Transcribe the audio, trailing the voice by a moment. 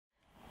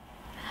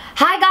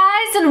Hi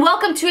guys, and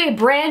welcome to a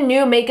brand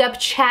new makeup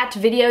chat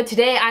video.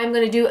 Today I'm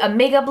going to do a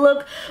makeup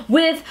look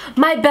with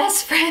my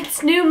best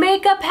friend's new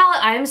makeup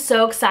palette. I am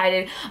so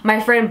excited.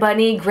 My friend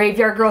Bunny,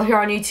 Graveyard Girl here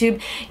on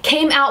YouTube,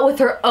 came out with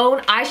her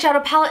own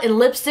eyeshadow palette and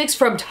lipsticks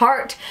from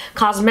Tarte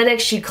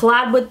Cosmetics. She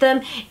collabed with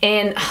them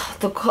and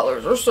the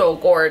colors are so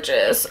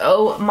gorgeous.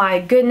 Oh my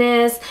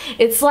goodness.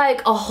 It's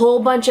like a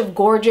whole bunch of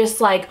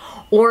gorgeous like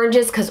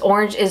oranges, because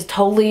orange is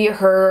totally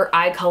her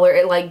eye color.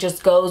 It like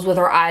just goes with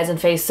her eyes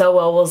and face so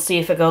well. We'll see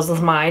if it goes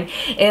with mine.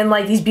 And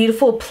like these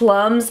beautiful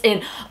plums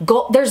and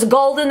gold. There's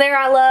gold in there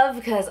I love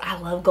because I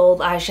love gold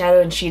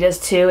eyeshadow and she does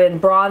too, and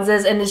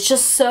bronzes, and it's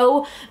just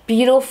so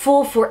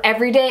beautiful for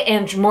everyday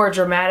and more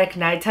dramatic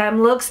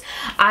nighttime looks.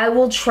 I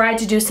will try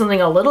to do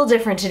something a little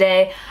different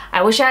today.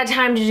 I wish I had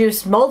time to do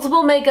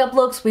multiple makeup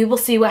looks. We will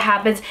see what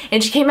happens.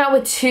 And she came out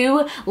with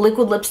two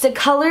liquid lipstick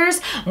colors.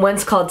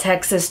 One's called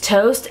Texas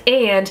Toast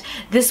and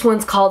this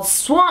one's called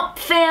Swamp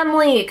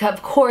Family.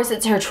 Of course,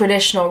 it's her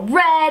traditional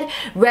red.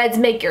 Reds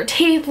make your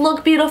teeth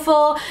look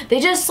beautiful. They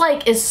just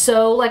like is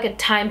so like a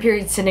time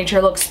period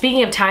signature look.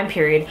 Speaking of time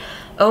period,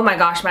 oh my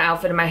gosh, my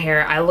outfit and my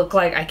hair. I look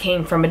like I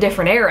came from a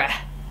different era.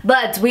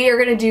 But we are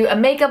going to do a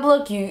makeup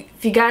look.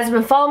 If you guys have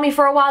been following me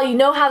for a while, you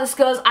know how this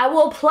goes. I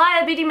will apply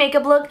a beauty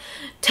makeup look,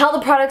 tell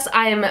the products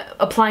I am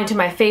applying to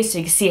my face so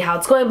you can see how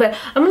it's going. But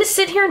I'm going to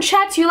sit here and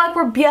chat to you like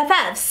we're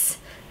BFFs.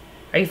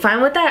 Are you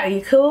fine with that? Are you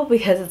cool?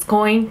 Because it's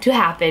going to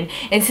happen.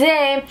 And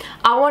today,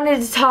 I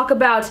wanted to talk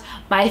about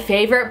my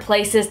favorite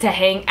places to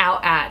hang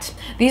out at.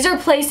 These are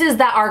places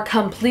that are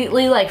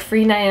completely like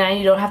free 99.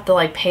 You don't have to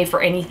like pay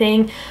for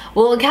anything.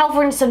 Well, in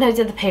California, sometimes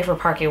you have to pay for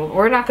parking.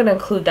 We're not going to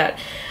include that.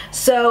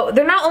 So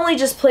they're not only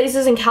just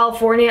places in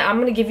California. I'm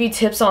going to give you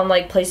tips on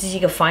like places you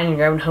can find in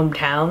your own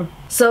hometown.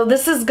 So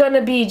this is going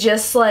to be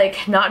just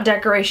like not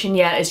decoration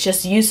yet. It's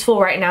just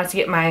useful right now to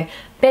get my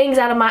bangs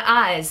out of my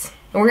eyes.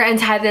 And we're going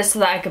to untie this so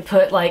that I could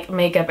put like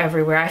makeup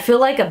everywhere. I feel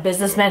like a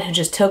businessman who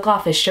just took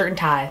off his shirt and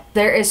tie.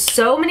 There is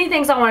so many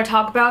things I want to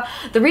talk about.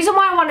 The reason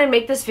why I wanted to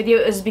make this video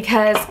is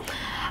because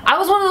I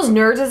was one of those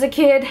nerds as a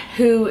kid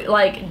who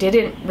like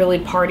didn't really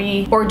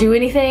party or do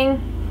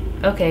anything.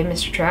 Okay,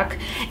 Mr. Truck.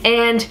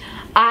 And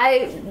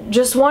I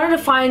just wanted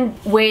to find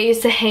ways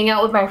to hang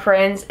out with my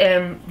friends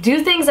and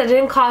do things that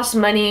didn't cost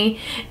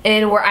money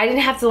and where I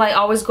didn't have to like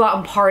always go out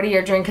and party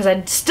or drink, because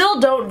I still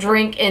don't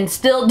drink and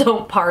still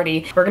don't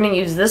party. We're gonna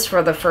use this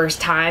for the first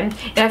time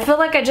and I feel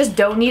like I just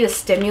don't need a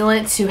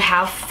stimulant to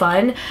have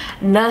fun.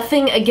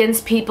 Nothing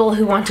against people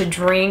who want to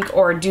drink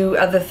or do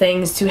other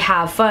things to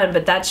have fun,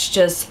 but that's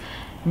just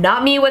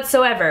not me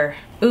whatsoever.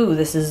 Ooh,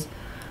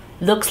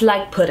 looks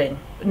like pudding.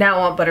 Now I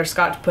want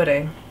butterscotch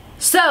pudding.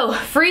 So,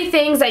 free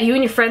things that you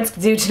and your friends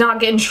can do to not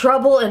get in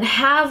trouble and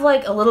have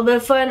like a little bit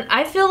of fun.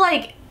 I feel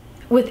like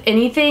with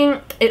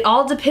anything, it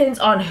all depends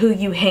on who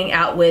you hang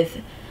out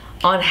with,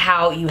 on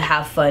how you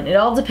have fun. It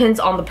all depends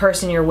on the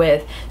person you're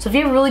with. So if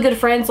you have really good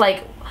friends,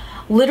 like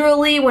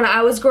literally when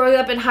I was growing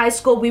up in high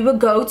school, we would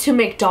go to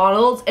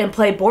McDonald's and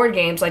play board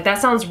games. Like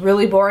that sounds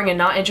really boring and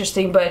not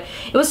interesting, but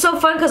it was so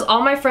fun because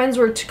all my friends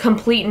were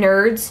complete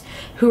nerds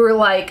who were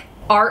like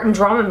art and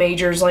drama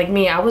majors like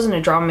me. I wasn't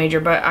a drama major,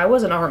 but I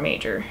was an art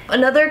major.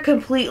 Another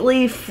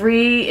completely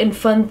free and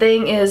fun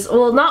thing is,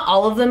 well, not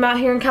all of them out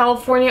here in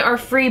California are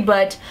free,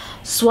 but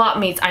swap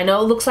meets. I know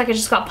it looks like I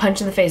just got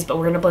punched in the face, but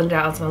we're gonna blend it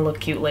out. It's gonna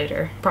look cute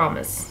later.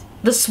 Promise.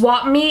 The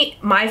swap meet,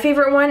 my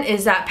favorite one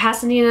is at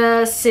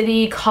Pasadena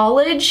City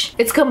College.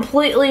 It's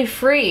completely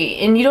free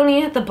and you don't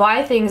even have to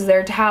buy things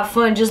there to have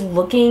fun, just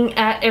looking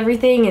at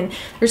everything, and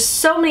there's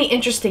so many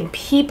interesting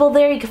people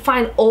there. You can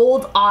find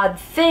old, odd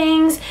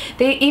things.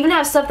 They even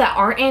have stuff that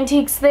aren't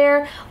antiques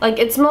there. Like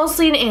it's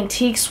mostly an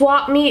antique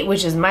swap meet,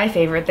 which is my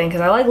favorite thing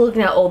because I like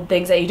looking at old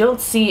things that you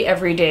don't see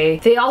every day.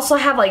 They also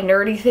have like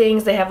nerdy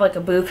things. They have like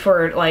a booth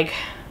for like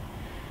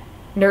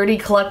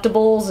nerdy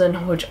collectibles,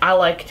 and which I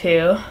like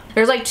too.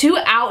 There's like 2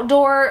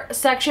 outdoor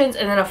sections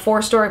and then a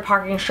 4-story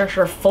parking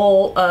structure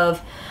full of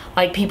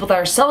like people that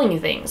are selling you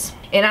things.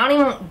 And I don't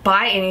even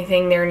buy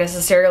anything there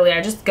necessarily.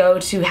 I just go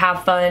to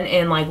have fun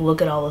and like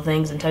look at all the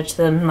things and touch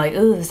them, like,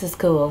 ooh, this is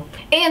cool.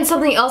 And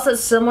something else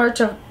that's similar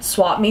to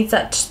swap meets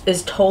that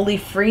is totally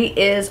free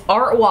is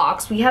art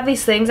walks. We have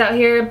these things out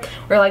here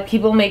where like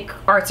people make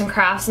arts and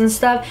crafts and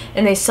stuff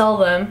and they sell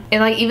them.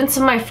 And like even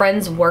some of my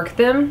friends work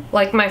them.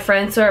 Like my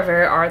friends who are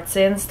very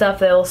artsy and stuff,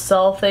 they'll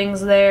sell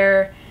things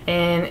there.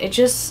 And it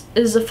just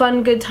is a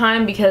fun, good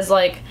time because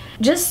like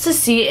just to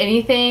see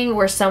anything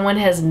where someone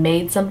has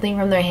made something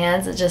from their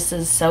hands, it just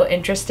is so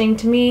interesting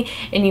to me,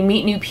 and you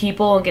meet new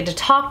people and get to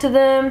talk to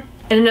them.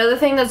 And another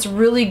thing that's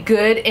really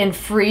good and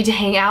free to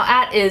hang out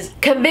at is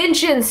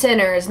convention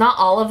centers. Not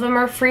all of them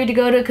are free to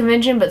go to a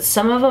convention, but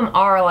some of them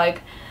are.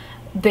 Like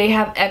they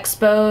have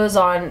expos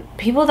on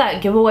people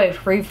that give away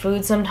free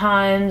food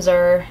sometimes.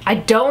 Or I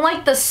don't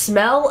like the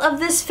smell of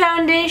this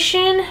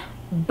foundation,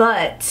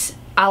 but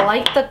I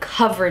like the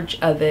coverage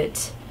of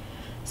it.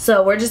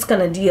 So we're just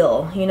gonna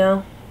deal, you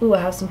know? Ooh,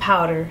 I have some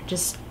powder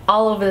just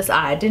all over this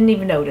eye. Didn't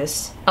even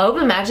notice. I hope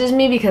it matches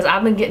me because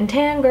I've been getting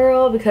tan,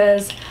 girl,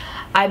 because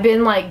I've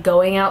been like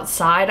going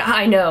outside.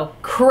 I know,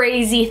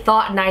 crazy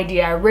thought and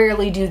idea. I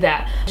rarely do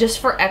that. Just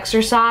for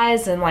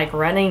exercise and like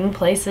running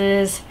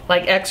places.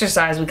 Like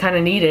exercise, we kind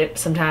of need it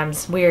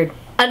sometimes. Weird.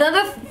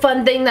 Another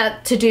fun thing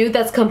to do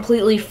that's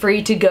completely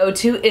free to go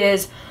to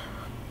is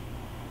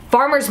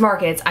farmers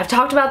markets. I've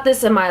talked about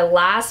this in my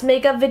last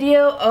makeup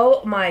video.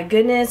 Oh my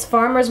goodness,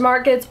 farmers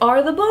markets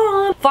are the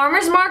bomb.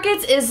 Farmers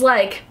markets is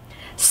like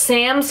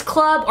Sam's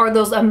Club or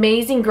those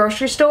amazing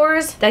grocery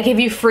stores that give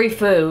you free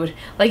food.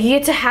 Like you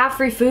get to have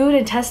free food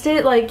and test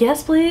it. Like,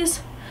 yes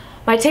please.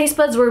 My taste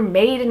buds were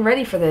made and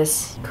ready for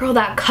this. Girl,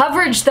 that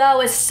coverage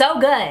though is so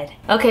good.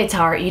 Okay,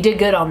 Tarte, you did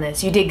good on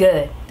this. You did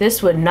good.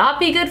 This would not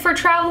be good for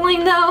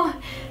traveling though.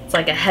 It's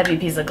like a heavy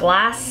piece of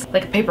glass,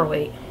 like a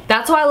paperweight.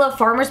 That's why I love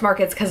farmers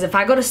markets, because if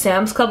I go to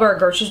Sam's Club or a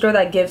grocery store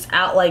that gives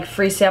out like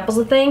free samples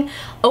of thing,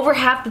 over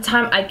half the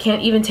time I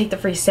can't even take the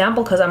free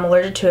sample because I'm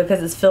allergic to it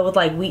because it's filled with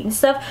like wheat and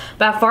stuff.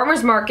 But at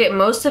farmers market,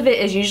 most of it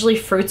is usually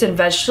fruits and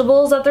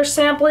vegetables that they're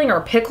sampling,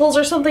 or pickles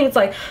or something. It's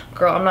like,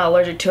 girl, I'm not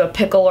allergic to a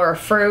pickle or a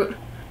fruit.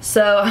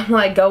 So I'm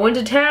like going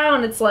to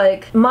town. It's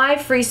like my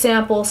free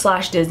sample /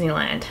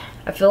 Disneyland.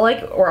 I feel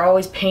like we're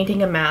always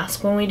painting a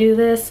mask when we do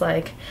this.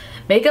 Like,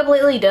 makeup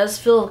lately does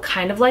feel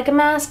kind of like a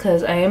mask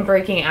because I am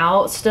breaking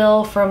out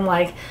still from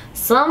like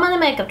some of the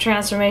makeup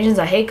transformations.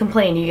 I hate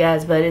complaining to you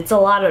guys, but it's a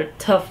lot of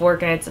tough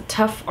work and it's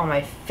tough on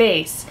my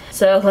face.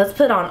 So let's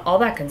put on all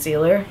that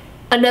concealer.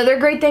 Another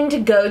great thing to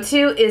go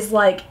to is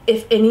like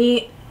if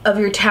any of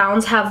your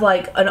towns have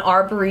like an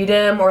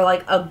arboretum or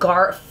like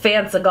a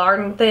fancy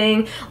garden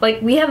thing.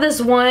 Like we have this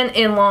one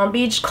in Long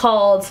Beach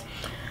called,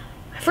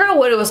 I forgot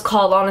what it was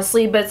called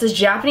honestly, but it's this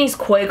Japanese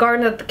koi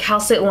garden at the Cal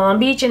State Long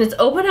Beach, and it's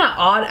open at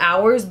odd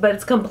hours, but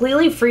it's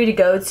completely free to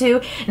go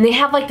to. And they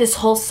have like this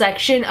whole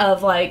section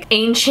of like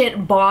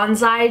ancient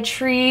bonsai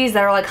trees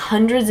that are like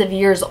hundreds of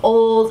years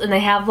old, and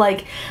they have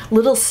like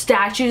little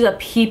statues of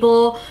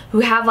people who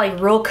have like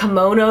real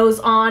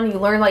kimonos on. You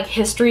learn like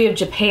history of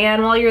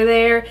Japan while you're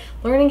there,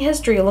 learning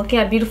history, looking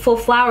at beautiful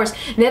flowers.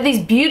 And they have these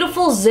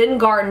beautiful Zen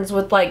gardens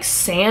with like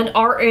sand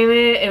art in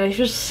it, and it's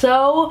just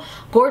so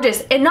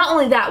gorgeous. And not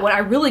only that, what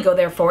I really go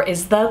there for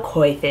is the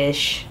koi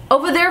fish.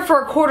 Over there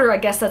for a quarter, I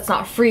guess that's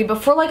not free,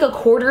 but for like a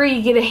quarter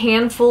you get a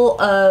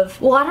handful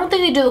of, well, I don't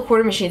think they do the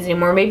quarter machines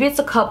anymore. Maybe it's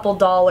a couple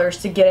dollars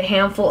to get a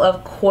handful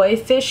of koi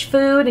fish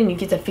food, and you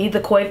get to feed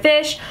the koi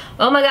fish.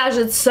 Oh my gosh,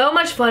 it's so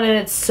much fun and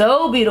it's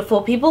so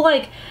beautiful. People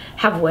like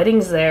have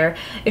weddings there.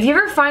 If you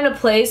ever find a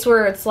place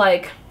where it's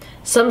like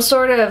some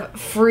sort of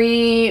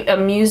free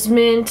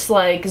amusement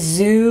like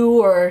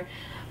zoo or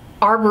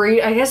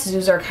arboretum, I guess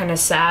zoos are kind of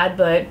sad,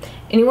 but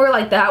anywhere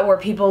like that where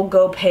people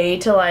go pay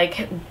to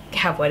like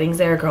have weddings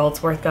there, girl,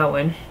 it's worth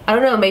going. I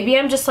don't know, maybe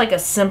I'm just like a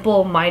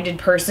simple-minded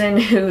person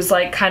who's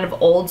like kind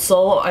of old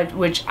soul,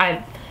 which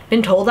I've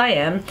been told I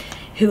am,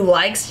 who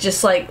likes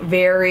just like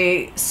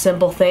very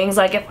simple things.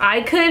 Like if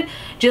I could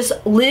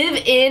just live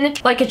in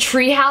like a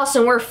tree house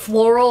and wear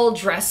floral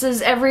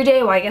dresses every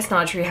day, well, I guess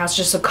not a tree house,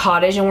 just a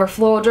cottage, and wear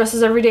floral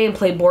dresses every day and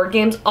play board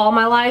games all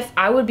my life,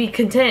 I would be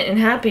content and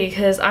happy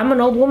because I'm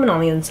an old woman on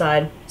the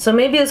inside. So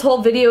maybe this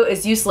whole video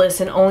is useless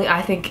and only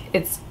I think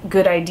it's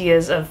good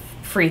ideas of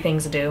free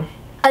things to do.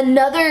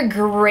 Another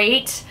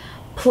great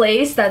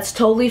place that's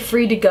totally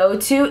free to go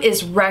to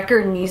is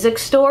record music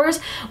stores.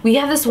 We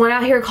have this one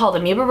out here called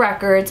Amoeba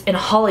Records in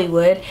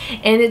Hollywood,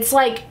 and it's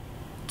like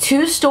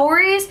 2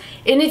 stories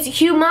and it's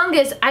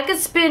humongous. I could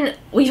spend,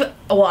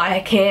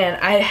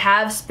 I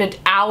have spent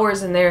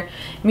hours in there.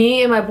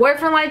 Me and my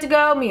boyfriend like to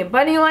go, me and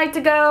Bunny like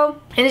to go,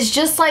 and it's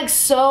just like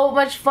so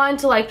much fun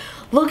to like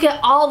look at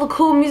all the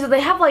cool music.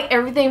 They have like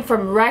everything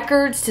from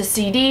records to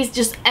CDs,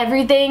 just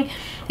everything.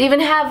 They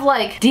even have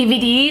like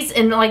DVDs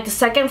in like the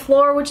 2nd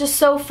floor, which is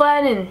so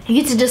fun, and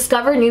you get to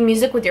discover new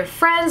music with your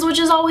friends, which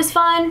is always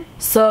fun.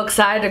 So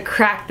excited to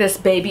crack this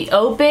baby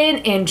open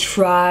and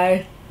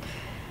try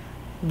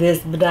this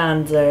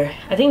bronzer.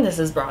 I think this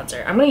is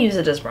bronzer. I'm gonna use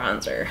it as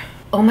bronzer.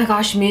 Oh my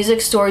gosh,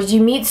 music stores.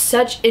 You meet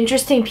such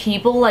interesting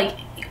people. Like,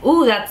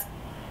 ooh, that's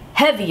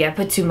heavy. I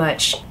put too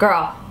much.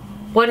 Girl,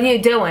 what are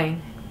you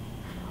doing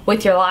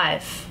with your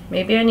life?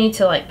 Maybe I need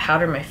to like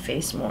powder my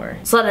face more.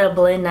 Just let it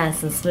blend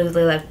nice and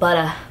smoothly like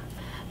butter.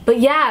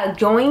 But yeah,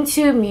 going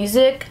to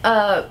music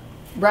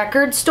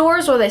record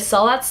stores where they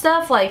sell that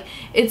stuff, like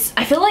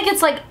I feel like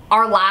it's like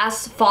our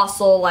last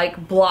fossil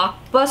like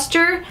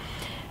Blockbuster.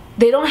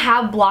 They don't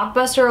have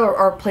Blockbuster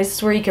or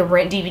places where you can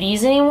rent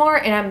DVDs anymore,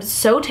 and I'm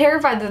so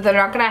terrified that they're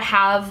not gonna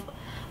have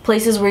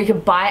places where you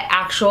can buy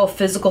actual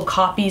physical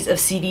copies of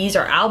CDs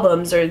or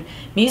albums or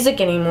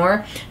music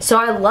anymore. So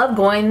I love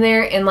going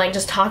there and like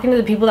just talking to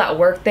the people that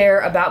work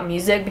there about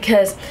music,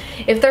 because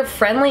if they're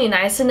friendly and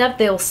nice enough,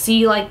 they'll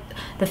see like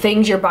the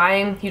things you're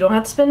buying. You don't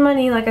have to spend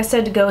money, like I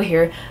said, to go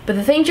here, but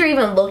the things you're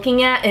even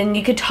looking at, and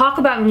you could talk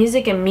about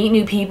music and meet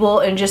new people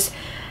and just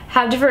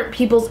have different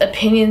people's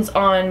opinions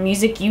on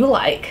music you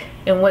like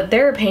and what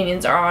their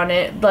opinions are on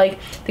it. Like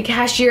the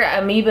cashier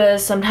at Amoeba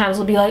sometimes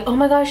will be like, oh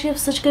my gosh, you have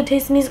such good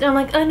taste in music. I'm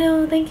like, oh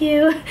no, thank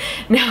you.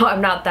 No,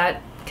 I'm not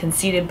that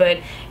conceited, but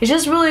it's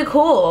just really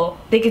cool.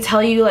 They could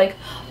tell you like,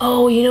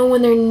 oh, you know,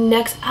 when their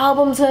next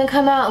album's gonna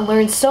come out, and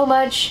learn so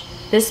much.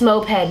 This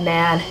moped,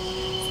 man,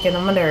 it's getting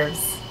on my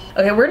nerves.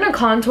 Okay, we're gonna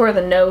contour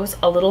the nose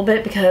a little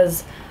bit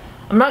because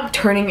I'm not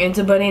turning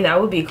into Bunny. That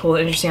would be cool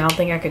and interesting. I don't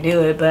think I could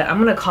do it, but I'm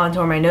gonna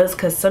contour my nose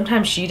because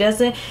sometimes she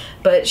does it,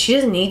 but she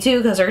doesn't need to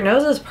because her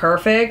nose is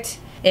perfect.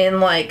 And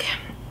like,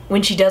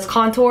 when she does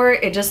contour,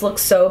 it just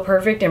looks so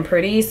perfect and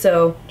pretty.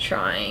 So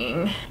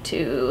trying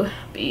to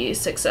be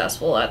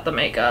successful at the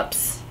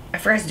makeups. I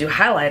forgot to do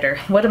highlighter.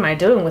 What am I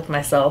doing with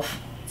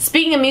myself?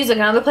 Speaking of music,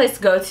 another place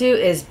to go to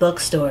is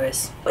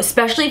bookstores.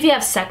 Especially if you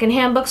have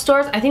secondhand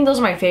bookstores. I think those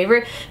are my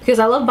favorite because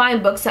I love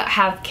buying books that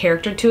have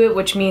character to it,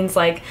 which means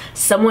like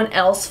someone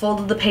else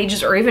folded the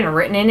pages or even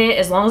written in it,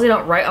 as long as they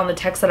don't write on the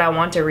text that I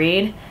want to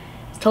read.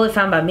 It's totally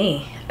fine by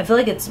me. I feel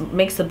like it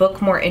makes the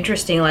book more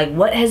interesting. Like,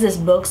 what has this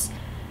book's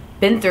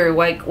been through?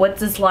 Like, what's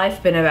this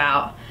life been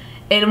about?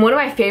 And one of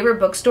my favorite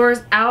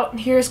bookstores out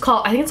here is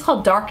called, I think it's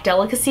called Dark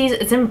Delicacies.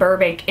 It's in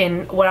Burbank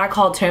in what I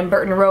call Tim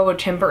Burton Row or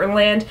Tim Burton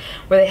Land,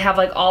 where they have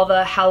like all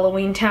the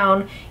Halloween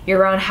Town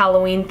year-round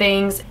Halloween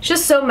things. It's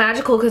just so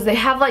magical because they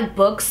have like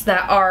books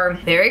that are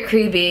very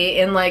creepy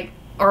and like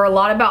are a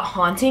lot about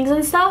hauntings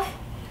and stuff.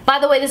 By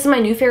the way, this is my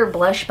new favorite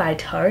blush by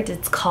Tarte.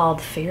 It's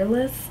called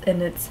Fearless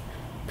and it's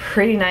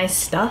pretty nice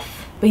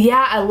stuff. But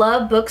yeah, I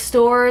love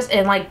bookstores,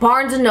 and like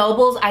Barnes &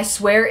 Nobles, I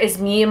swear, is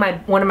me and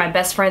one of my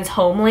best friends'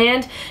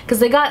 homeland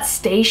because they got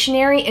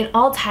stationery and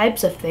all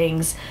types of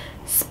things.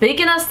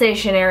 Speaking of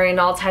stationery and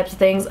all types of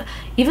things,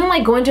 even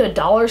like going to a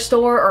dollar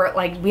store, or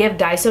like we have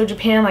Daiso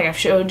Japan, like I've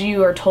showed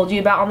you or told you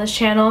about on this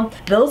channel.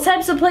 Those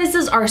types of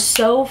places are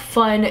so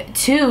fun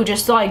too,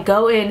 just to like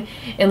go in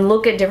and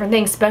look at different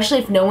things, especially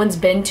if no one's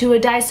been to a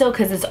Daiso,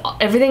 because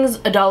everything's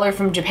 $1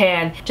 from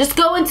Japan. Just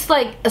go into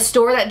like a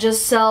store that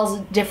just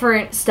sells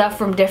different stuff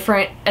from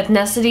different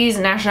ethnicities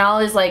and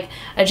nationalities, like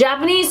a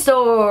Japanese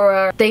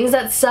store, or things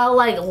that sell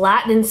like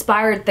Latin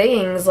inspired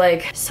things.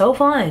 Like, so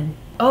fun.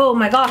 Oh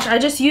my gosh, I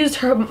just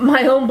used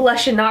my own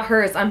blush and not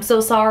hers. I'm so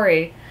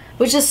sorry.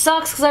 Which just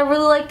sucks because I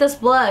really like this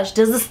blush.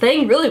 Does this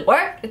thing really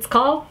work? It's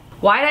called.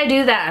 Why'd I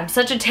do that? I'm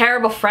such a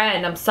terrible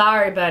friend. I'm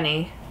sorry,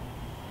 Bunny.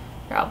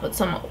 Here, I'll put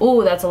some.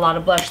 Ooh, that's a lot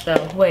of blush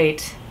though.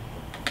 Wait.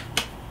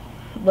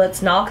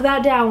 Let's knock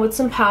that down with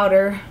some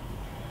powder.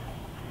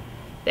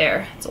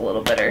 There, it's a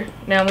little better.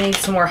 Now we need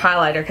some more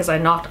highlighter because I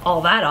knocked all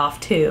that off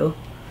too.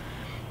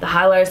 The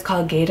highlighter is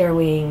called Gator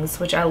Wings,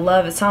 which I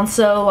love. It sounds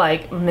so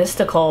like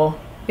mystical.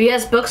 But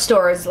yes,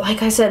 bookstores,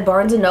 like I said,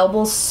 Barnes &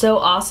 Noble's so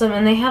awesome,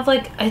 and they have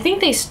like, I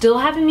think they still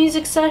have a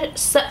music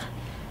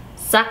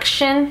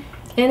section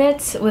in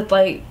it with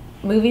like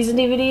movies and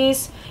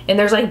DVDs, and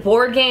there's like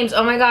board games.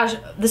 Oh my gosh,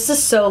 this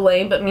is so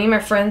lame, but me and my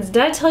friends,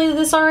 did I tell you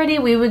this already?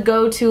 We would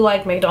go to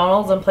like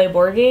McDonald's and play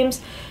board games.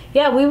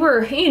 Yeah, we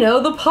were, you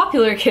know, the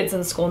popular kids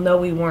in school. No,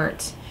 we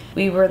weren't.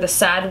 We were the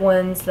sad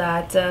ones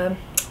that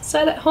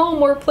sat at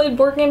home or played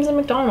board games at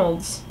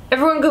McDonald's.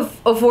 Everyone could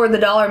afford the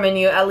dollar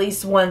menu at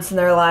least once in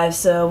their lives,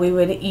 so we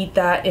would eat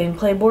that and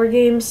play board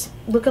games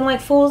looking like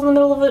fools in the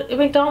middle of a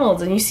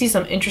McDonald's. And you see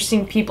some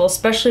interesting people,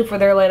 especially if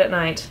they're late at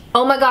night.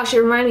 Oh my gosh,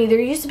 it reminded me, there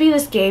used to be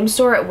this game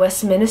store at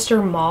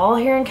Westminster Mall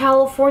here in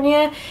California,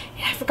 and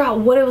I forgot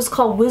what it was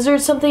called,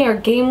 Wizard something or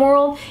Game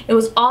World. It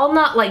was all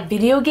not like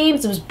video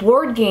games, it was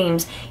board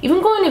games.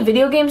 Even going to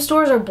video game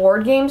stores or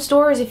board game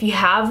stores, if you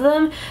have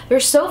them,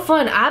 they're so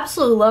fun. I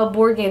absolutely love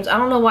board games. I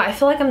don't know why, I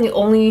feel like I'm the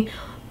only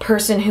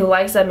person who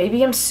likes that.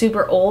 Maybe I'm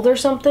super old or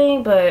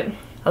something, but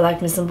I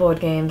like me some board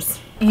games.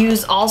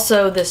 Use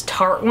also this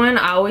Tarte one.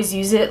 I always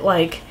use it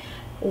like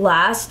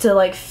last to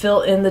like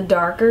fill in the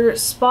darker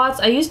spots.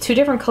 I use 2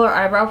 different color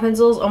eyebrow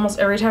pencils almost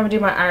every time I do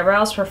my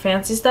eyebrows for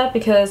fancy stuff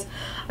because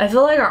I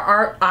feel like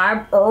our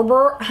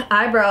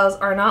eyebrows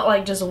are not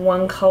like just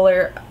one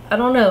color. I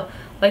don't know,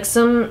 like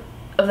some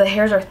of the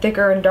hairs are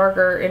thicker and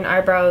darker in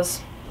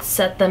eyebrows.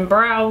 Set them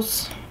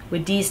brows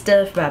with D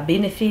stuff by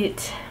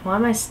Benefit. Why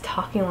am I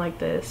talking like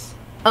this?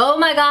 Oh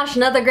my gosh,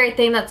 another great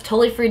thing that's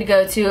totally free to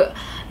go to.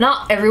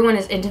 Not everyone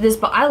is into this,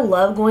 but I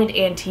love going to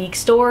antique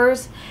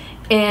stores,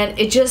 and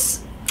it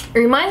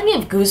reminds me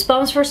of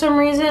Goosebumps for some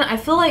reason. I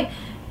feel like,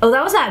 oh,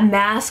 that was that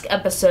Mask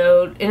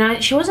episode,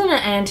 and she wasn't in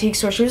an antique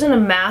store, she was in a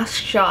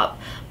mask shop.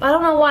 But I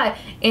don't know why.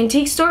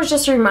 Antique stores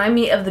just remind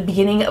me of the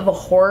beginning of a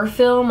horror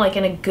film, like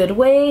in a good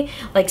way.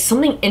 Like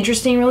something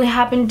interesting really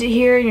happened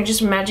here, and you're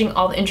just imagining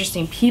all the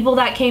interesting people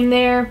that came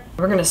there.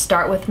 We're gonna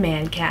start with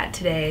Man Cat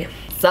today.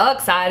 So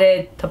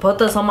excited to put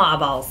this on my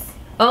eyeballs.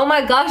 Oh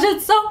my gosh,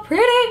 it's so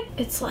pretty.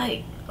 It's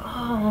like,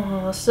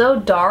 oh, so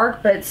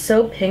dark, but it's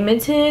so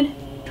pigmented.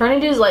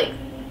 Trying to do like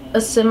a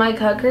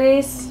semi-cut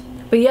crease.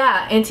 But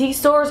yeah, antique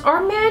stores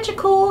are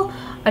magical.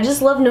 I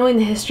just love knowing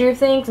the history of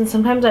things, and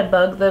sometimes I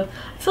bug them.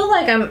 I feel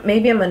like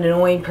maybe I'm an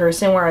annoying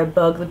person where I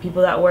bug the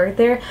people that work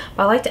there,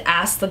 but I like to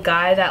ask the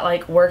guy that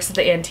like works at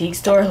the antique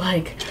store,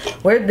 like,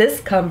 where'd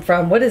this come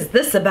from? What is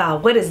this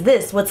about? What is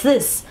this? What's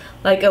this?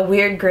 Like a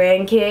weird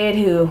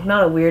grandkid who,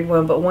 not a weird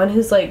one, but one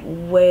who's like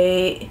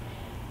way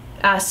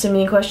ask too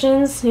many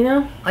questions, you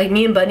know? Like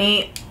me and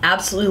Bunny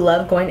absolutely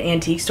love going to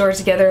antique stores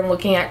together and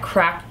looking at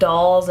cracked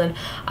dolls, and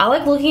I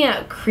like looking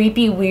at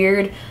creepy,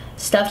 weird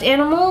stuffed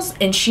animals,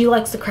 and she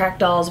likes the cracked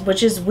dolls,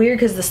 which is weird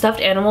because the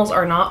stuffed animals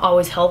are not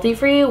always healthy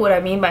for you. What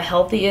I mean by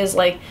healthy is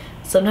like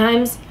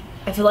sometimes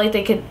I feel like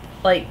they could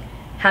like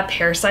have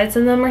parasites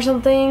in them or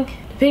something,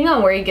 depending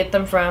on where you get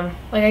them from.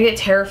 Like I get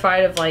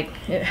terrified of like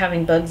it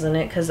having bugs in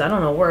it because I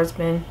don't know where it's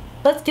been.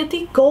 Let's get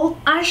the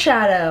gold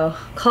eyeshadow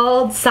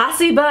called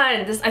Sassy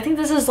Bun. I think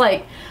this is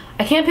like,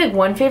 I can't pick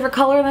one favorite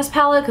color in this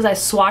palette because I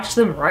swatched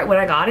them right when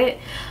I got it.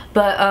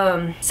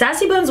 But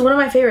Sassy Bun's one of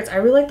my favorites. I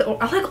really like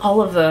I like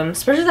all of them,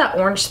 especially that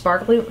orange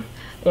sparkly,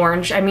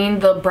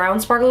 the brown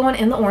sparkly one,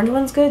 and the orange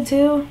one's good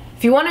too.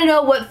 If you want to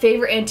know what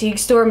favorite antique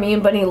store me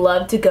and Bunny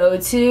love to go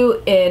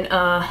to in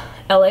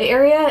LA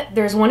area,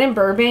 there's one in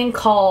Burbank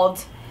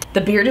called the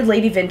Bearded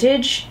Lady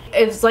Vintage.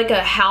 It's like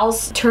a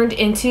house turned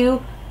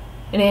into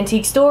an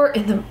antique store,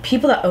 and the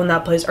people that own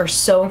that place are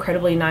so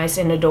incredibly nice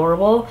and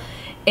adorable.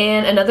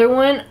 And another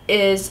one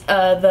is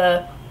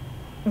the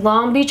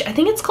Long Beach, I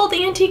think it's called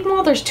the Antique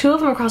Mall. There's two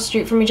of them across the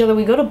street from each other.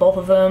 We go to both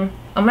of them.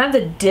 I'm gonna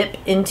have to dip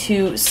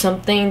into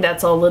something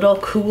that's a little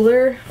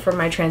cooler for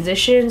my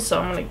transition, so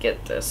I'm gonna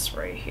get this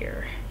right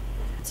here.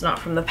 It's not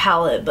from the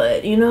palette,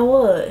 but you know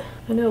what?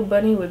 I know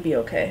Bunny would be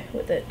okay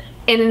with it.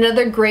 And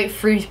another great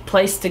free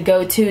place to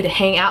go to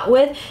hang out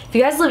with. If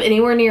you guys live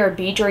anywhere near a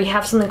beach or you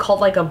have something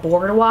called like a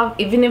boardwalk,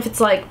 even if it's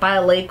like by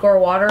a lake or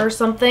water or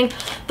something,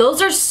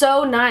 those are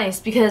so nice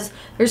because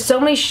there's so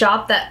many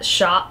shops that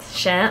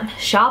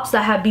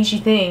have beachy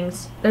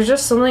things. There's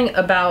just something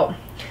about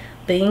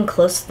being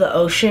close to the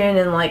ocean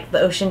and like the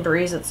ocean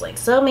breeze. It's like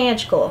so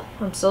magical.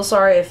 I'm so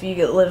sorry if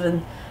you live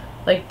in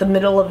like the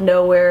middle of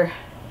nowhere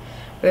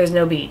where there's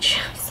no beach.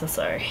 I'm so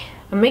sorry.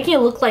 I'm making it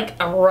look like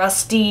a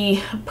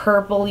rusty,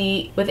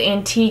 purpley with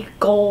antique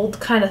gold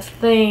kind of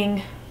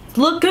thing. It's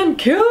looking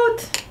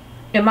cute!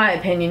 In my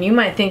opinion, you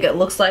might think it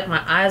looks like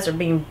my eyes are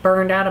being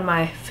burned out of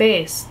my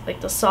face.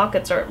 Like the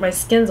sockets are, my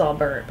skin's all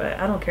burnt, but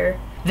I don't care.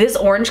 This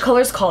orange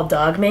color is called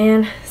Dog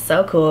Man.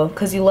 So cool,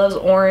 because he loves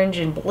orange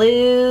and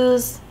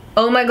blues.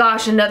 Oh my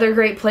gosh, another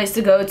great place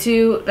to go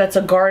to that's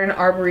a garden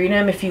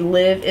arboretum if you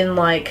live in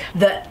like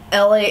the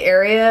LA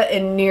area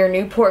and near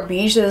Newport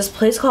Beach. There's this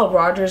place called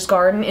Rogers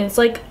Garden, and it's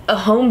like a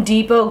Home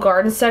Depot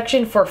garden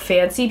section for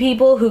fancy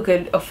people who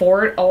could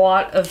afford a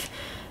lot of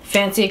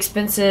fancy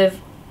expensive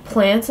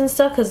plants and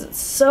stuff because it's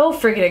so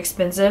freaking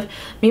expensive.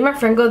 Me and my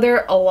friend go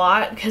there a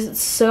lot because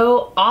it's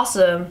so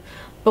awesome.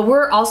 But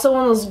we're also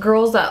one of those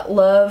girls that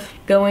love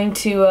going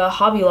to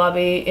Hobby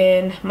Lobby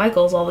and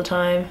Michael's all the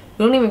time.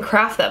 We don't even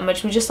craft that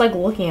much, we just like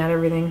looking at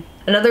everything.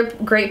 Another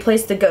great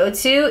place to go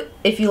to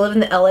if you live in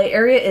the LA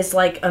area is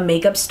like a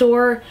makeup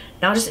store,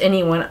 not just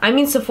anyone. I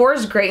mean,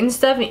 Sephora's great and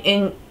stuff,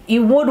 and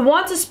you would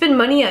want to spend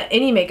money at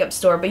any makeup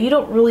store, but you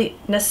don't really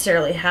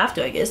necessarily have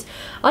to, I guess.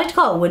 I like to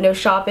call it window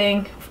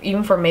shopping,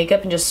 even for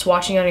makeup and just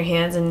swatching on your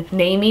hands. And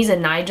Namies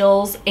and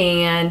Nigel's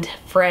and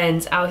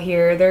Friends out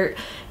here, they're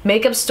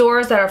makeup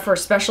stores that are for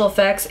special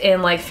effects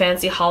and like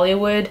fancy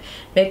Hollywood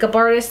makeup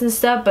artists and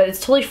stuff, but it's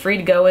totally free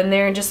to go in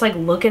there and just like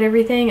look at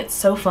everything. It's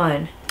so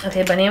fun.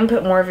 Okay, Bunny, I'm gonna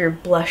put more of your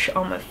blush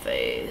on my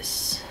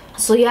face.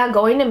 So yeah,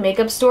 going to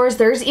makeup stores,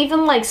 there's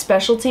even like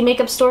specialty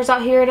makeup stores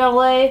out here in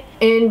LA.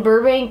 In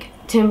Burbank,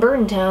 Tim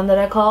Burton Town that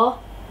I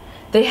call,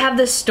 they have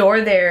this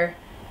store there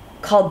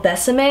called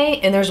Besame,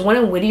 and there's one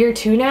in Whittier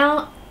too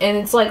now, and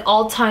it's like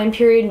all time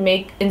period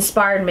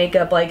inspired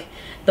makeup. Like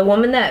the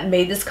woman that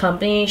made this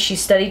company, she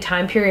studied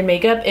time period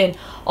makeup, and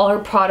all her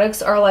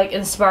products are like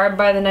inspired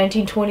by the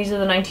 1920s or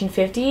the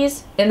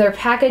 1950s, and their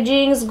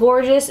packaging is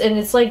gorgeous, and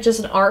it's like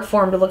just an art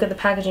form to look at the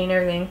packaging and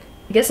everything.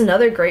 I guess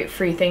another great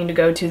free thing to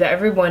go to that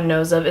everyone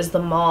knows of is the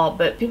mall,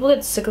 but people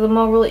get sick of the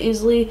mall really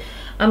easily.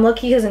 I'm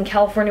lucky because in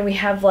California we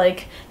have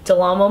like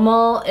Del Amo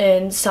Mall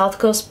and South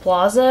Coast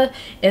Plaza,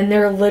 and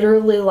they're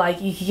literally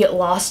like you could get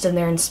lost in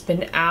there and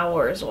spend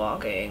hours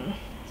walking.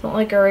 It's not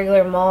like a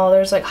regular mall.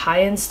 There's like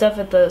high-end stuff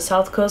at the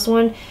South Coast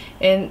one,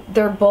 and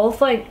they're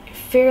both like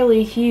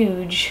fairly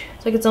huge.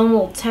 It's like its own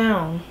little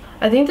town.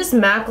 I think this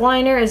MAC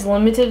liner is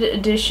limited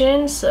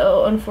edition,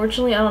 so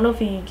unfortunately I don't know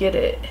if you can get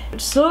it.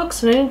 Which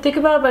sucks, and I didn't think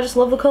about it, but I just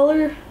love the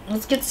color.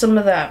 Let's get some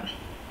of that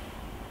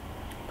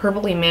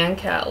purpley man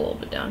cat a little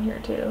bit down here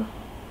too.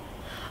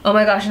 Oh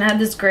my gosh, and I had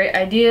this great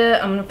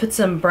idea. I'm gonna put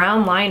some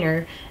brown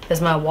liner as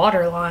my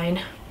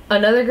waterline.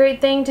 Another great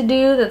thing to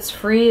do that's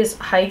free is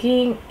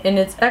hiking, and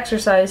it's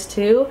exercise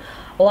too.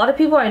 A lot of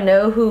people I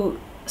know who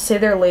say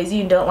they're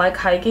lazy and don't like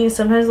hiking,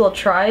 sometimes they'll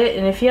try it,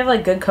 and if you have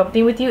like good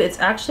company with you, it's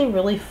actually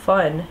really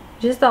fun.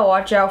 Just gotta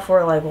watch out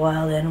for like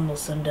wild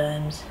animals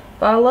sometimes.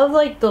 But I love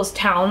like those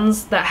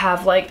towns that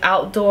have like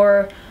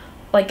outdoor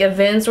like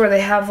events where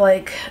they have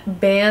like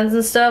bands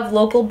and stuff,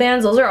 local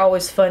bands. Those are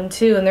always fun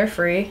too, and they're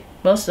free.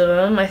 Most of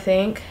them, I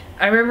think.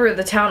 I remember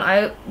the town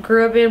I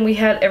grew up in, we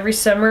had every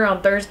summer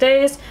on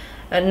Thursdays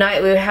at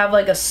night we would have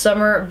like a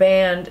summer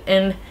band,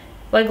 and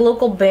like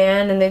local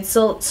band, and they'd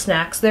sell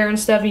snacks there and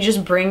stuff. You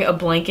just bring a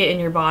blanket in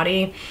your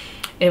body.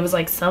 It was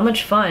like so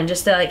much fun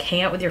just to like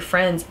hang out with your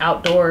friends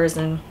outdoors,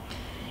 and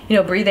you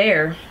know, breathe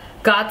air.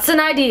 Got an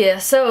idea.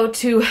 So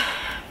to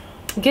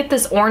get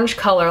this orange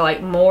color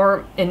like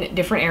more in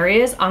different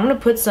areas, I'm gonna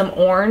put some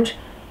orange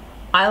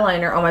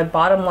eyeliner on my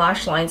bottom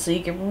lash line so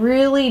you can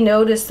really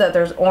notice that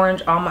there's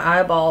orange on my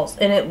eyeballs,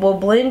 and it will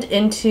blend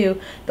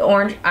into the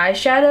orange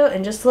eyeshadow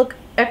and just look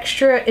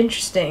extra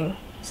interesting.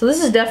 So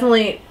this is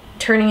definitely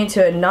turning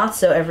into a not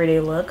so everyday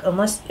look,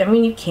 unless, I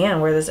mean, you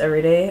can wear this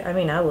every day. I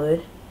mean, I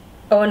would.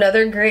 Oh,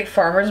 another great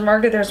farmer's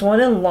market. There's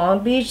one in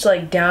Long Beach,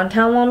 like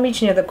downtown Long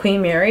Beach near the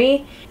Queen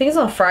Mary. I think it's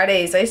on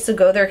Fridays. I used to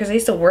go there because I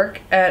used to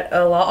work at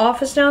a law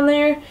office down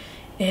there.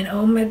 And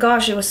oh my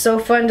gosh, it was so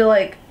fun to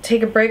like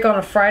take a break on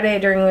a Friday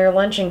during your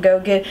lunch and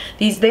go get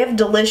these. They have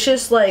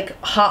delicious like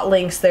hot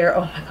links there.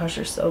 Oh my gosh,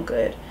 they're so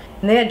good.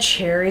 And they had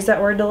cherries that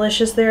were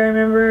delicious there, I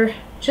remember.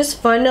 Just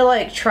fun to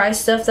like try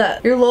stuff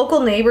that your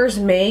local neighbors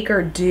make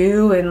or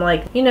do, and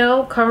like, you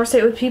know,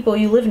 conversate with people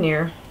you live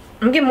near.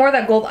 I'm gonna get more of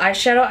that gold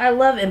eyeshadow I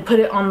love and put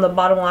it on the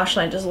bottom lash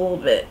line just a little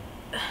bit.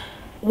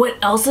 What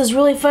else is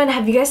really fun?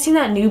 Have you guys seen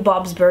that new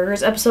Bob's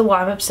Burgers episode?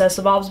 Well, I'm obsessed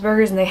with Bob's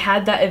Burgers, and they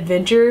had that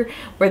adventure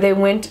where they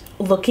went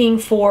looking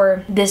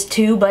for this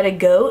two-butted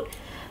goat.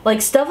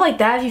 Like stuff like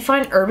that, if you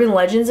find urban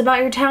legends about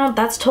your town,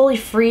 that's totally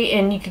free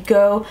and you could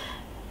go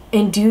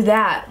and do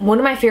that. One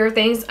of my favorite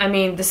things, I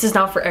mean, this is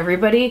not for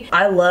everybody.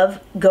 I love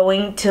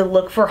going to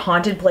look for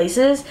haunted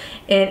places,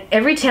 and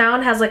every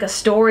town has like a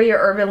story or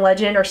urban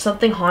legend or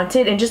something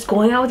haunted, and just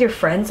going out with your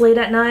friends late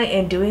at night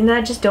and doing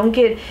that, just don't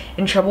get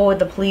in trouble with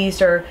the police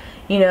or,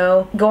 you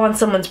know, go on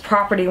someone's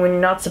property when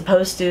you're not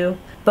supposed to.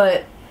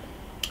 But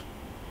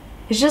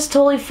it's just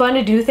totally fun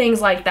to do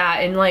things like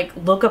that and like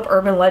look up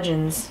urban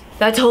legends.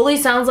 That totally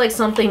sounds like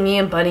something me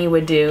and Bunny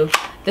would do.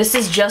 This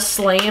is Just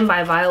Slayin'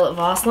 by Violet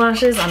Voss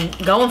Lashes. I'm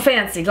going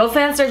fancy. Go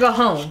fancy or go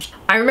home.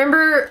 I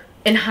remember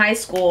in high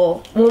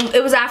school, well,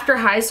 it was after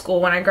high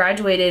school when I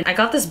graduated, I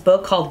got this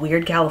book called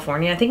Weird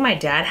California. I think my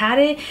dad had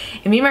it,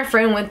 and me and my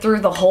friend went through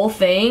the whole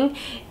thing,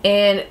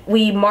 and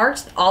we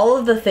marked all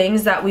of the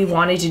things that we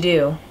wanted to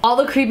do. All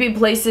the creepy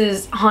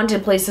places,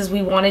 haunted places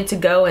we wanted to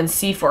go and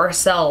see for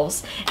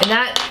ourselves. And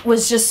that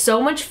was just so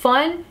much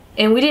fun.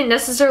 And we didn't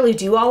necessarily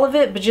do all of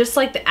it, but just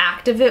like the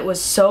act of it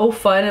was so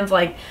fun, of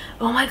like,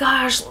 oh my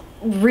gosh,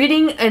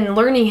 reading and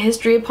learning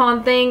history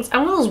upon things.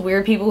 I'm one of those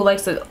weird people who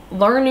likes to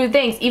learn new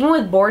things. Even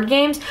with board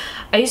games,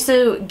 I used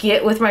to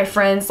get with my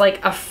friends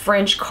like a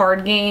French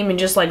card game and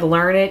just like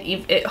learn it.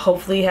 It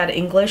hopefully had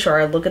English,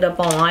 or I'd look it up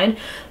online.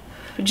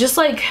 Just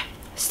like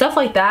stuff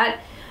like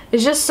that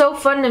is just so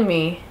fun to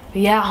me.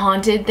 But yeah,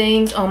 haunted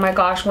things. Oh my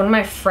gosh, one of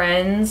my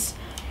friends,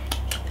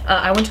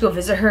 I went to go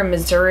visit her in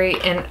Missouri,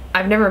 and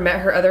I've never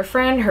met her other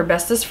friend, her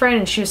bestest friend,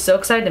 and she was so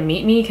excited to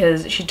meet me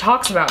because she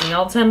talks about me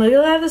all the time. Like,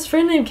 oh, I have this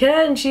friend named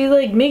Kat, and she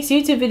like makes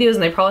YouTube videos,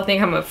 and they probably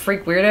think I'm a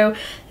freak weirdo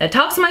that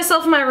talks to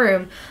myself in my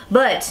room.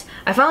 But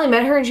I finally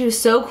met her, and she was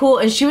so cool,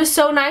 and she was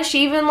so nice.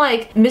 She even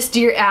like, Miss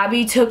Dear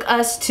Abby took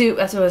us to,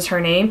 that's what was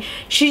her name.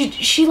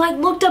 She like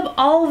looked up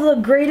all of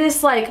the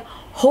greatest like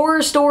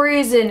horror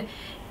stories and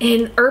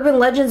urban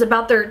legends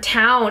about their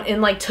town,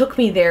 and like took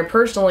me there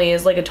personally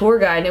as like a tour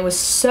guide, and it was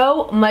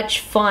so much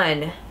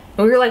fun.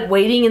 We were like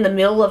waiting in the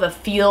middle of a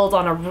field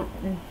on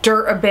a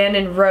dirt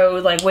abandoned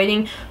road, like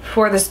waiting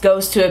for this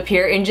ghost to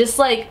appear, and just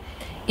like,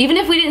 even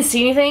if we didn't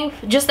see anything,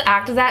 just the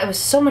act of that, it was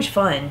so much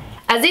fun.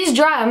 As these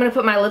dry, I'm gonna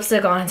put my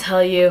lipstick on and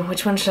tell you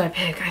which one should I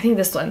pick. I think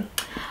this one.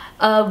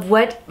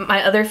 What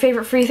my other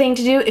favorite free thing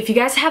to do, if you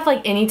guys have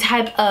like any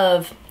type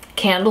of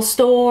candle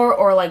store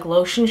or like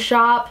lotion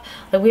shop,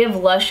 like we have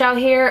Lush out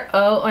here.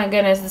 Oh my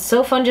goodness, it's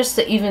so fun just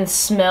to even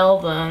smell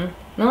them.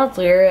 No, that's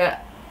weird.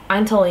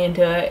 I'm totally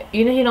into it.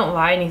 Even if you don't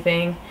buy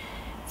anything,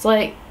 it's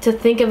like to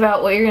think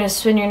about what you're gonna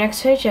spend your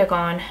next paycheck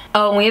on.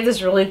 Oh, and we have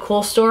this really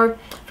cool store,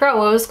 I forgot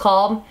what it was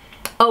called.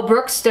 Oh,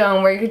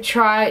 Brookstone, where you could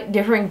try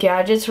different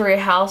gadgets for your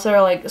house that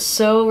are like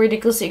so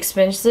ridiculously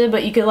expensive,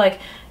 but you could like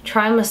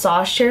try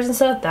massage chairs and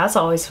stuff. That's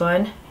always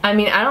fun. I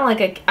mean, I don't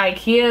like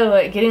IKEA,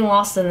 but getting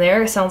lost in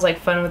there sounds like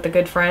fun with a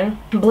good friend.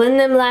 Blend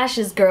them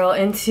lashes, girl,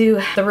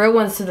 into the real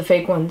ones to the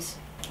fake ones.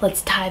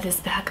 Let's tie this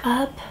back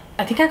up.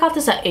 I think I got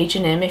this at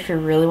H&M if you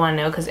really want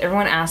to know, because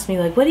everyone asks me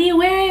like, what are you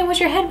wearing? What's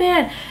your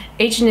headband?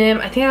 H&M.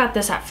 I think I got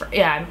this at,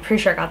 yeah, I'm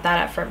pretty sure I got that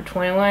at Forever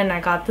 21.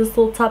 I got this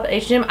little top at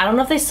H&M. I don't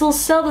know if they still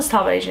sell this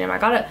top at H&M. I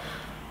got it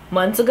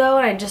months ago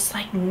and I just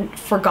like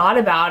forgot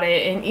about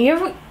it. And you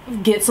ever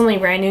get something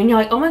brand new and you're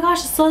like, oh my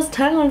gosh, it still has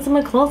tag on, it's in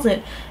my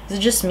closet. Is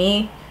it just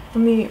me?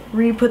 Let me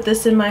re-put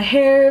this in my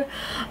hair,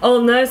 all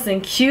nice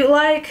and cute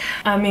like.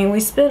 I mean, we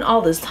spent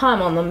all this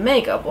time on the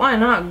makeup, why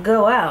not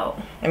go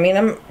out? I mean,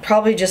 I'm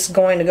probably just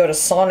going to go to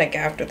Sonic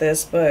after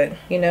this, but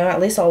you know,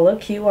 at least I'll look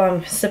cute while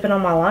I'm sipping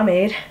on my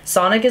limeade.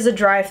 Sonic is a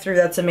drive-thru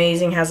that's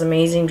amazing, has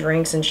amazing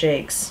drinks and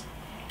shakes.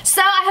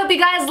 So I hope you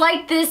guys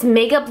liked this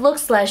makeup look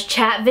slash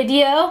chat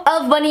video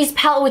of Bunny's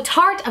palette with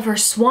Tarte, of her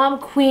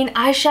Swamp Queen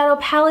eyeshadow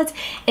palette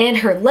and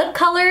her lip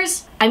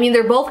colors. I mean,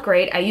 they're both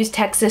great. I used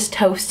Texas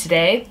Toast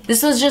today.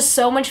 This was just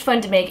so much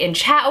fun to make and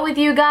chat with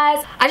you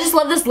guys. I just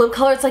love this lip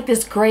color. It's like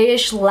this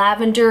grayish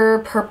lavender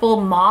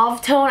purple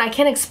mauve tone. I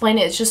can't explain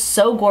it. It's just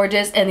so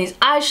gorgeous. And these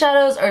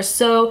eyeshadows are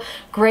so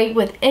great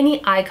with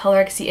any eye color.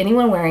 I can see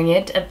anyone wearing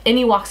it of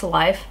any walks of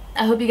life.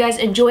 I hope you guys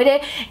enjoyed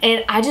it,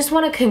 and I just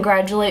want to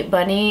congratulate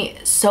Bunny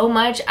so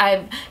much.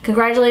 I've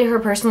congratulated her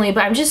personally,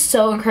 but I'm just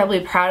so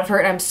incredibly proud of her,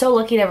 and I'm so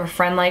lucky to have a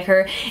friend like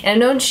her. And I've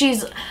known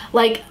she's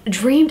like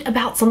dreamed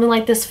about something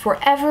like this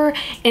forever,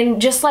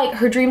 and just like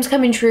her dreams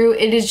coming true,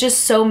 it is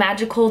just so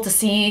magical to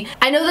see.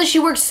 I know that she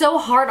worked so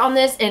hard on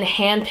this and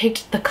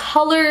handpicked the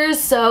colors,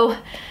 so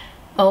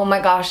oh my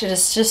gosh, it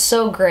is just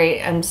so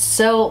great. I'm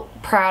so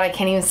proud. I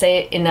can't even say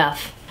it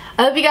enough.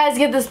 I hope you guys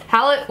get this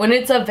palette when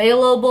it's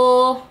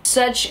available.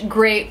 Such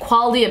great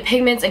quality of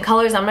pigments and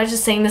colors. I'm not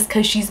just saying this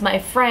because she's my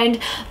friend,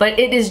 but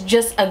it is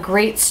just a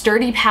great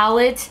sturdy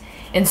palette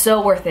and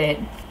so worth it.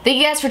 Thank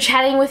you guys for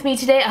chatting with me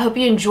today. I hope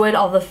you enjoyed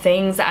all the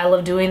things that I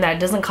love doing that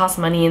doesn't cost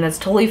money and that's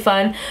totally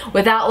fun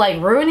without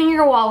like ruining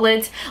your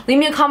wallet. Leave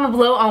me a comment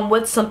below on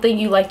what's something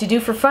you like to do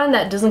for fun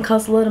that doesn't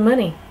cost a lot of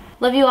money.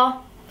 Love you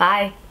all.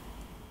 Bye.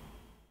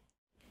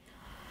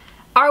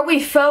 Are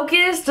we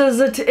focused? Is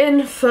it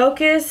in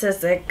focus?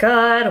 Is it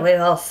good?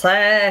 We'll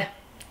say.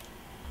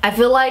 I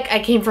feel like I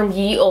came from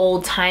ye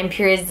old time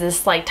periods.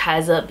 This like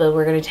ties up, but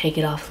we're gonna take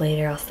it off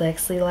later. I'll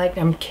sexy like.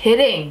 I'm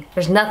kidding.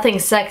 There's nothing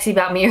sexy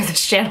about me or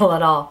this channel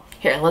at all.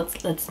 Here,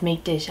 let's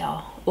make this,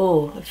 y'all.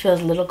 Oh, it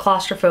feels a little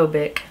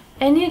claustrophobic.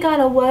 And you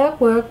gotta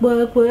work, work,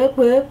 work, work,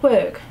 work,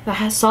 work.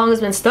 That song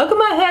has been stuck in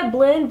my head.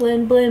 Blend,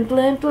 blend, blend,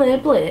 blend,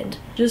 blend, blend.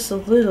 Just a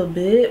little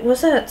bit.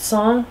 What's that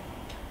song?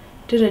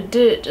 Did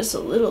it just a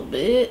little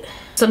bit.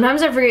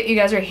 Sometimes I forget you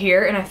guys are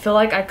here and I feel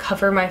like I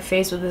cover my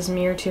face with this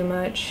mirror too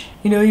much.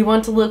 You know, you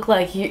want to look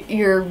like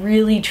you're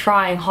really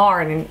trying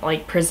hard and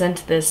like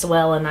present this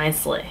well and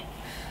nicely.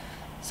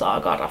 So I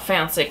got a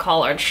fancy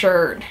collared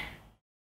shirt.